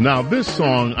 Now, this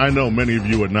song, I know many of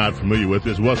you are not familiar with.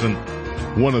 This wasn't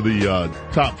one of the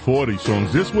top 40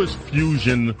 songs. This was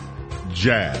fusion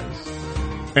jazz.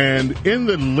 And in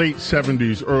the late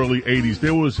 70s, early 80s,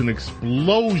 there was an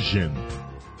explosion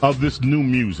of this new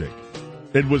music.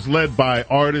 It was led by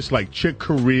artists like Chick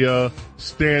Corea,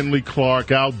 Stanley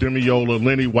Clarke, Al Di Meola,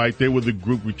 Lenny White. They were the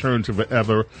group Return to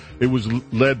Forever. It was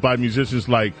led by musicians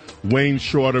like Wayne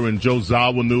Shorter and Joe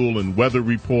Zawinul and Weather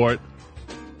Report,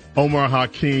 Omar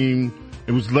Hakim.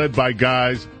 It was led by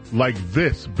guys like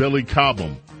this, Billy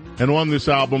Cobham. And on this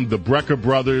album, the Brecker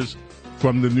Brothers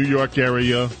from the New York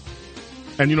area.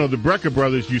 And, you know, the Brecker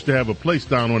Brothers used to have a place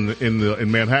down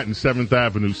in Manhattan, 7th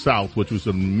Avenue South, which was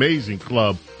an amazing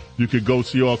club. You could go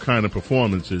see all kind of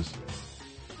performances.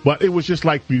 But it was just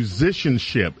like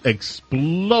musicianship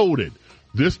exploded.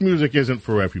 This music isn't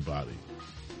for everybody.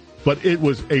 But it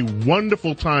was a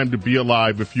wonderful time to be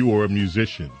alive if you were a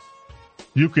musician.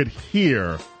 You could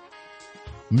hear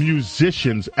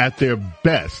musicians at their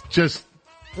best, just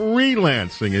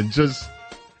freelancing and just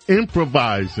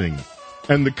improvising.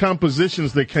 And the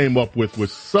compositions they came up with were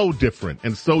so different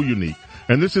and so unique.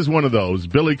 And this is one of those,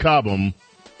 Billy Cobham,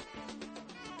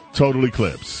 Total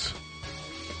Eclipse.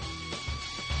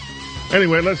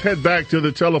 Anyway, let's head back to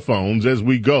the telephones as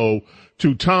we go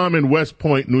to Tom in West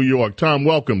Point, New York. Tom,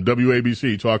 welcome,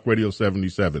 WABC Talk Radio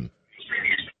 77.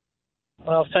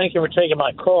 Well, thank you for taking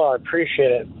my call. I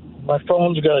appreciate it. My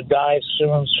phone's going to die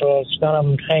soon, so it's not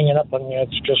I'm hanging up on you.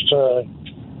 It's just,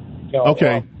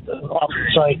 okay. Off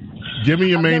the site. Give me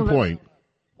your main point.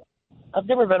 I've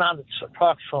never been on the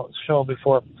talk show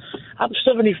before. I'm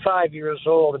 75 years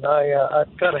old, and I've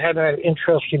had an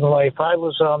interesting life. I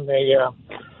was on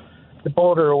the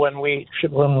border when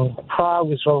Prague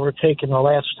was overtaken the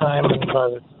last time by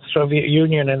the Soviet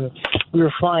Union, and we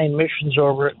were flying missions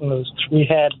over it, and we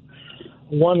had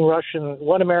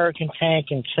one American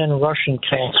tank and 10 Russian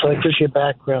tanks. So that gives you a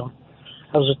background.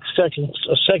 I was a second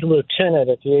lieutenant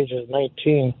at the age of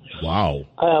 19. Wow.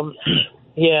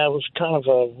 Yeah, it was kind of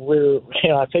a weird.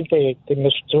 I think they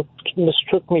mistook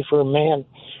me for a man.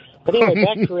 But anyway,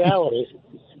 back to reality.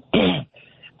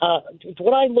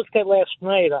 What I looked at last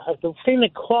night, the thing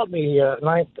that caught me, and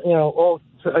I know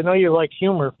you like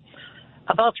humor.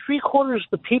 About 3/4 of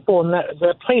the people in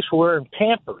that place were wearing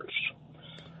Pampers,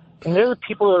 and they're the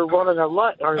people that are running our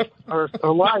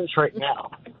lives right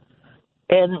now.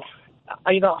 And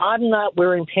I'm not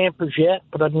wearing Pampers yet,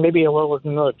 but maybe I will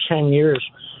within another 10 years.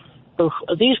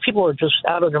 These people are just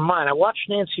out of their mind. I watched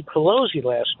Nancy Pelosi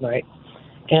last night,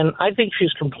 and I think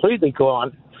she's completely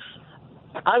gone.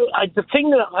 The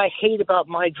thing that I hate about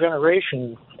my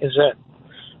generation is that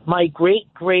my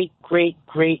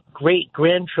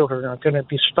great-great-great-great-great-grandchildren are going to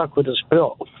be stuck with this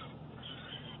bill.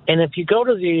 And if you go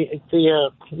to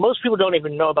most people don't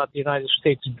even know about the United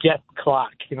States debt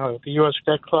clock, the U.S.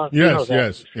 debt clock. Yes.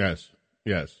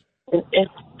 And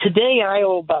today I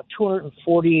owe about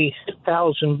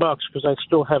 $240,000 because I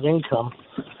still have income.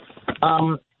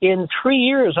 In 3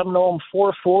 years, I'm going to owe them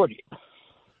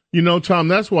 $440,000. Tom,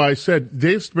 that's why I said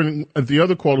they're spending. The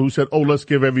other caller who said, "Oh, let's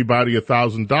give everybody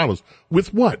 $1,000."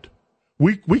 With what?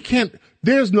 We can't.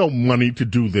 There's no money to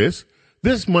do this.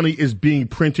 This money is being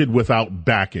printed without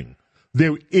backing.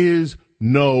 There is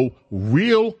no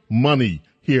real money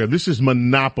here. This is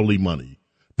monopoly money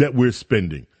that we're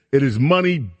spending. It is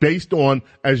money based on,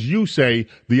 as you say,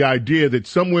 the idea that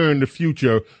somewhere in the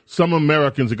future, some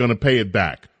Americans are going to pay it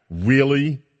back.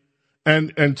 Really?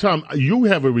 And Tom, you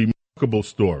have a remarkable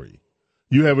story.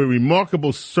 You have a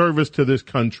remarkable service to this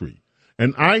country.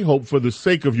 And I hope for the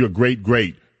sake of your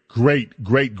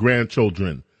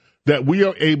great-great-great-great-grandchildren that we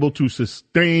are able to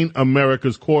sustain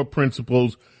America's core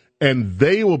principles, and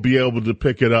they will be able to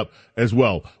pick it up as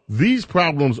well. These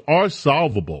problems are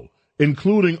solvable,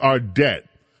 including our debt.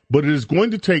 But it is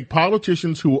going to take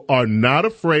politicians who are not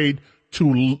afraid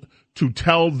to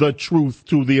tell the truth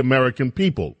to the American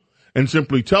people and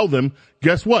simply tell them,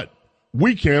 guess what?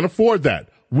 We can't afford that.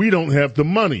 We don't have the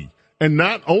money. And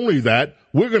not only that,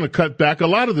 we're going to cut back a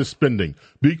lot of the spending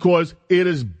because it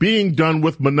is being done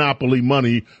with monopoly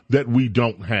money that we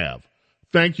don't have.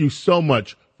 Thank you so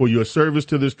much for your service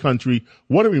to this country.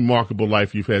 What a remarkable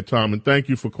life you've had, Tom, and thank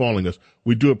you for calling us.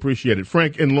 We do appreciate it.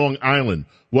 Frank in Long Island,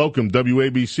 welcome,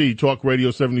 WABC Talk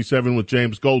Radio 77 with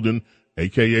James Golden,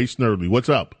 a.k.a. Snerdley. What's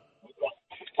up?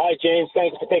 Hi, James.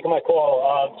 Thanks for taking my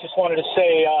call. Just wanted to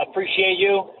say I appreciate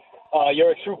you.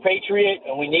 You're a true patriot,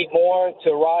 and we need more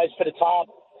to rise to the top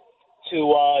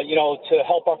to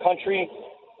help our country.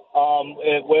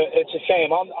 It's a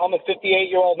shame. I'm a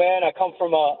 58-year-old man. I come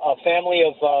from a family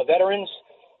of veterans.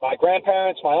 My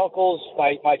grandparents, my uncles,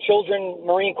 my children,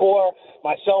 Marine Corps,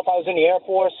 myself, I was in the Air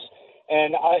Force.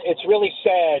 And it's really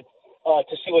sad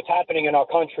to see what's happening in our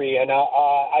country. And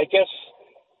I guess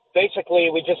basically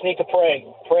we just need to pray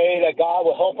that God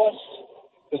will help us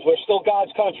because we're still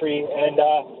God's country. And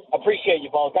appreciate you,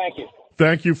 Paul. Thank you.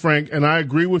 Thank you, Frank. And I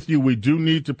agree with you. We do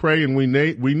need to pray, and we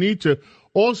need to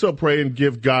also pray and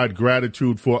give God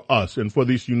gratitude for us and for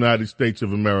this United States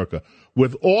of America.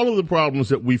 With all of the problems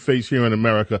that we face here in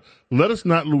America, let us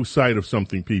not lose sight of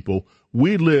something, people.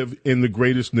 We live in the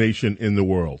greatest nation in the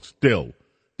world still,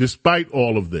 despite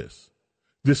all of this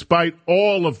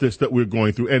that we're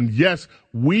going through. And yes,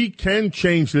 we can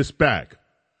change this back.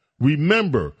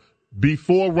 Remember,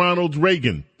 before Ronald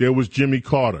Reagan, there was Jimmy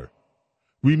Carter.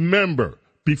 Remember,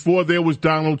 before there was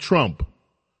Donald Trump,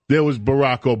 there was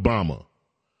Barack Obama.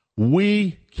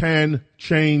 We can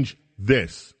change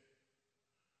this.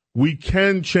 We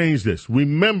can change this.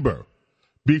 Remember,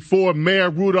 before Mayor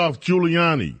Rudolph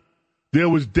Giuliani, there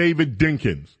was David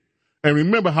Dinkins. And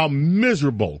remember how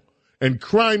miserable and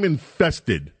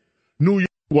crime-infested New York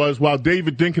was while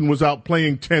David Dinkins was out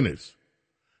playing tennis.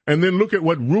 And then look at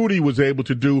what Rudy was able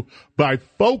to do by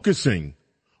focusing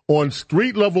on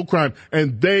street-level crime.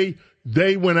 And they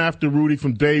went after Rudy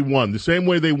from day one, the same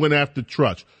way they went after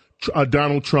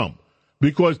Donald Trump.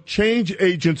 Because change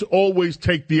agents always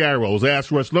take the arrows.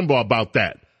 Ask Rush Limbaugh about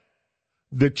that.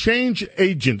 The change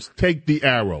agents take the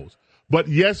arrows. But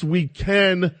yes, we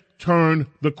can turn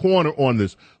the corner on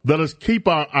this. Let us keep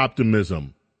our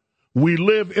optimism. We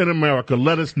live in America.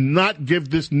 Let us not give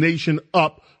this nation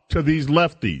up to these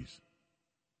lefties.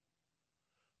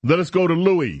 Let us go to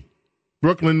Louis,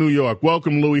 Brooklyn, New York.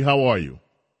 Welcome, Louis. How are you?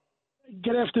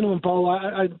 Good afternoon, Paul.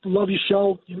 I love your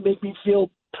show. You make me feel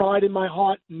pride in my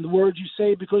heart in the words you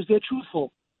say because they're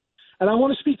truthful. And I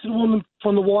want to speak to the woman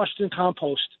from the Washington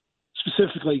Compost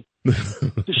specifically.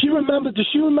 Does she remember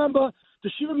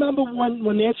Does she remember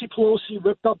when Nancy Pelosi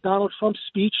ripped up Donald Trump's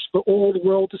speech for all the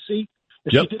world to see?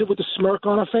 And Yep. she did it with a smirk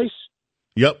on her face.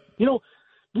 Yep. You know,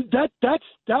 that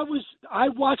was, I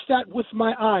watched that with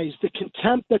my eyes, the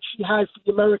contempt that she had for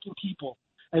the American people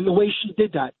and the way she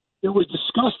did that. It was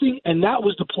disgusting, and that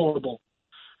was deplorable.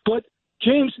 But,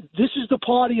 James, this is the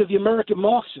party of the American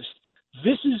Marxists.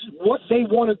 This is what they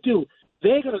want to do.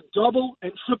 They're going to double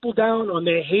and triple down on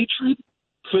their hatred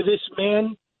for this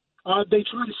man. They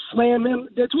try to slam him.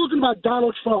 They're talking about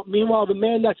Donald Trump. Meanwhile, the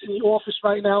man that's in the office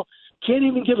right now can't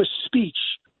even give a speech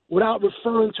without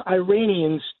referring to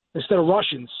Iranians instead of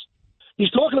Russians.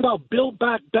 He's talking about Build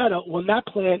Back Better when that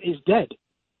plan is dead.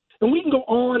 And we can go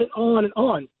on and on and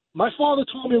on. My father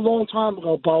told me a long time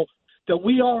ago, Bo, that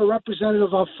we are a representative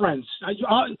of our friends.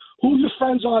 Who your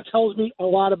friends are tells me a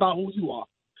lot about who you are.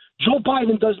 Joe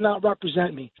Biden does not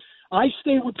represent me. I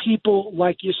stay with people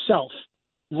like yourself.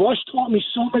 Rush taught me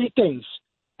so many things,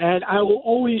 and I will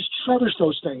always cherish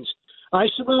those things. I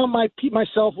surround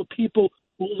myself with people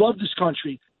who love this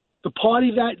country. The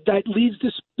party that leads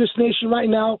this nation right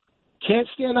now can't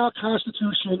stand our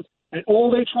Constitution, and all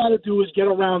they try to do is get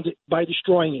around it by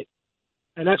destroying it.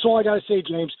 And that's all I got to say,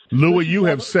 James. Louis, you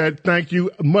have said thank you.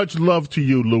 Much love to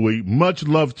you, Louis. Much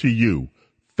love to you.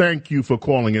 Thank you for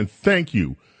calling, and thank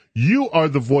you. You are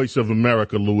the voice of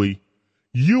America, Louis.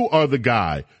 You are the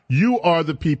guy. You are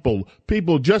the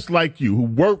people just like you who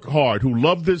work hard, who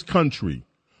love this country,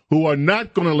 who are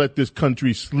not going to let this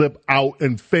country slip out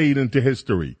and fade into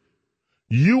history.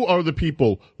 You are the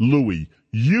people, Louis.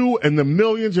 You and the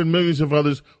millions and millions of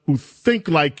others who think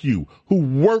like you, who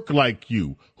work like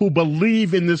you, who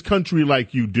believe in this country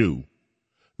like you do.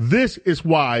 This is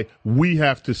why we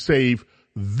have to save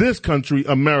this country,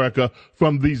 America,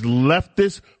 from these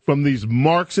leftists, from these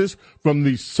Marxists, from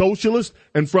these socialists,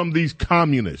 and from these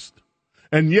communists.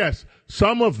 And yes,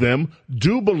 some of them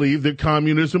do believe that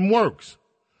communism works.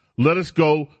 Let us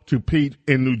go to Pete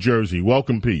in New Jersey.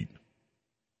 Welcome, Pete.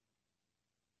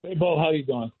 Hey, Bo, how you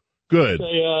doing? Good. So,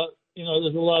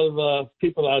 there's a lot of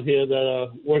people out here that are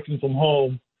working from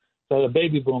home that are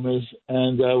baby boomers,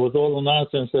 and with all the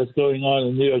nonsense that's going on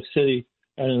in New York City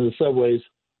and in the subways,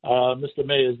 Mr.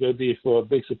 Mayor is going to be for a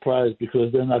big surprise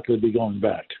because they're not going to be going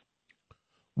back.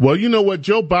 Well, you know what?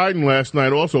 Joe Biden last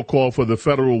night also called for the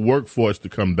federal workforce to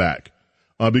come back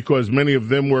because many of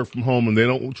them work from home and they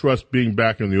don't trust being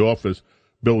back in the office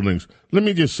buildings. Let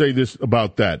me just say this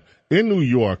about that. In New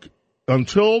York,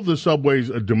 until the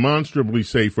subways are demonstrably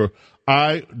safer,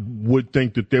 I would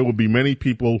think that there will be many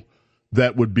people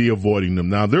that would be avoiding them.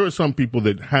 Now, there are some people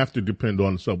that have to depend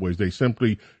on the subways. They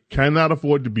simply cannot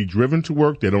afford to be driven to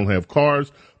work. They don't have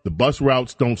cars. The bus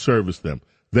routes don't service them.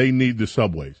 They need the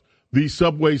subways. These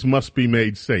subways must be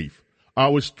made safe.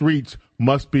 Our streets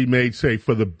must be made safe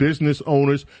for the business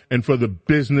owners and for the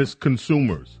business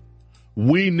consumers.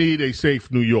 We need a safe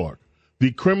New York.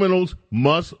 The criminals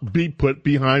must be put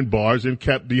behind bars and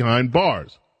kept behind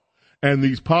bars. And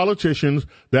these politicians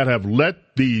that have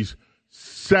let these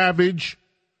savage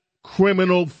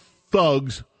criminal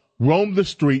thugs roam the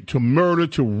street to murder,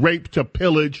 to rape, to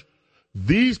pillage,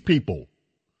 these people,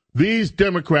 these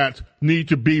Democrats need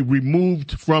to be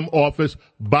removed from office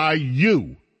by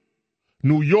you,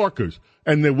 New Yorkers.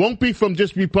 And they won't be from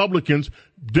just Republicans,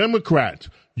 Democrats.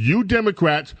 You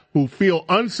Democrats who feel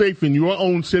unsafe in your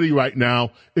own city right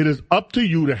now, it is up to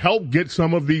you to help get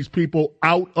some of these people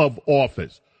out of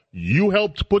office. You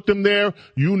helped put them there.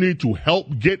 You need to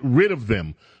help get rid of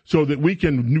them so that we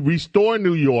can restore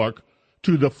New York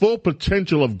to the full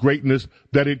potential of greatness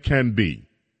that it can be.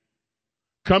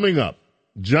 Coming up,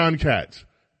 John Katz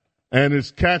and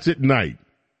his Cats at Night.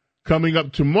 Coming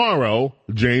up tomorrow,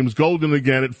 James Golden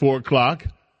again at 4 o'clock.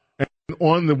 And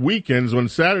on the weekends, on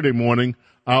Saturday morning,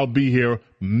 I'll be here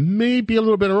maybe a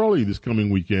little bit early this coming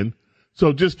weekend.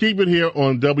 So just keep it here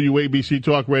on WABC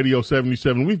Talk Radio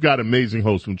 77. We've got amazing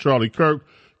hosts from Charlie Kirk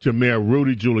to Mayor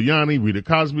Rudy Giuliani. Rita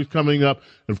Cosby's coming up.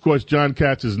 And, of course, John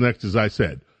Katz is next, as I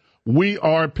said. We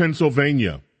are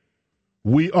Pennsylvania.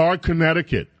 We are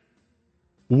Connecticut.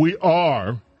 We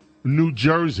are New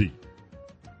Jersey.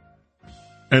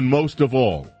 And most of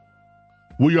all,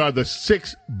 we are the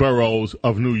 6 boroughs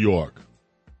of New York.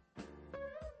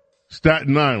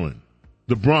 Staten Island,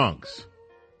 the Bronx,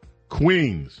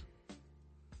 Queens,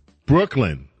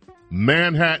 Brooklyn,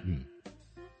 Manhattan,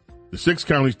 the 6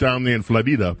 counties down there in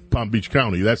Florida, Palm Beach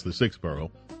County, that's the 6th borough.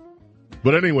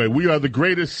 But anyway, we are the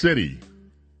greatest city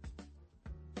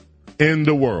in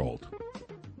the world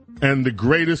and the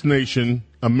greatest nation,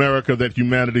 America, that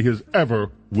humanity has ever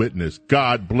witnessed.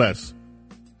 God bless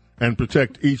and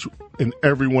protect each and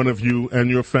every one of you and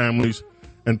your families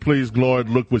And please, Lord,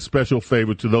 look with special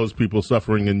favor to those people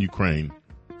suffering in Ukraine.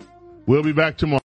 We'll be back tomorrow.